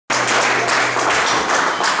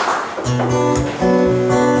I'm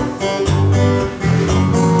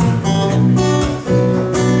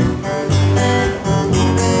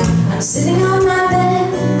sitting on my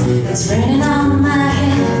bed, it's raining on my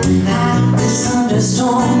head. How this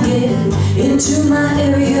thunderstorm get into my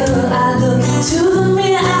area? I look into the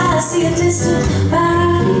mirror, I see a distant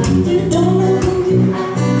body. You don't know who you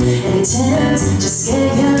are, and it tends to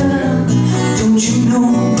scare you. Don't you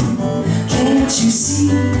know? Can't you see?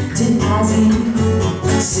 Did I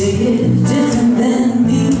say it different than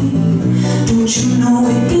me? Don't you know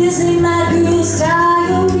it isn't my girl's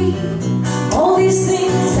diary? All these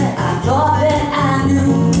things that I thought that I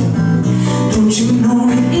knew. Don't you know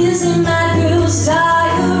it isn't my girl's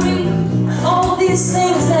diary? All these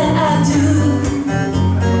things that I do.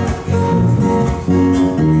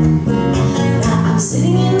 Now I'm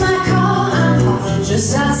sitting in my car, I'm parked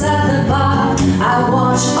just outside the bar. I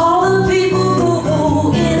watch all the people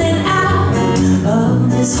go in and out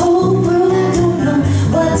of this whole world. I don't know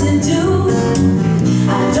what to do.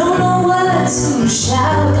 I don't know what to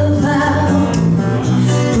shout about.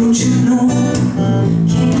 Don't you know?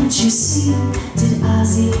 Can't you see? Did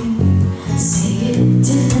Ozzy say it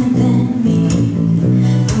different than me?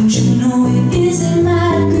 Don't you know it isn't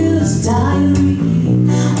my girl's diary?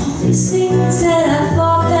 All these things that I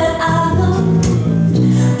thought that I loved.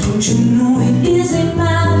 Don't you know it isn't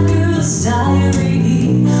my girl's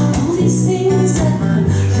diary? All these things that I'm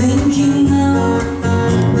thinking of.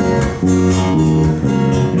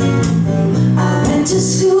 I went to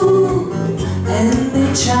school and they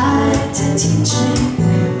tried to teach me.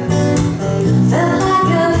 Felt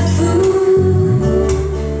like a fool.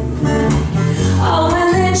 Oh, and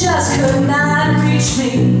they just could not reach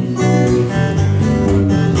me.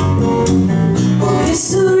 Oh,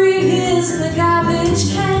 history is in the garbage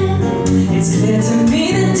can. It's clear to me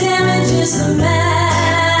the damage is the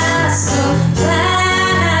master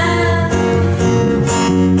plan.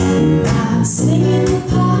 I'm sitting in the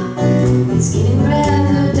park, it's getting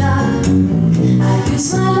rather dark. I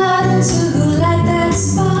use my lighter to light that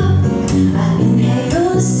spark. I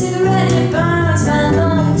inhale a cigarette, it burns.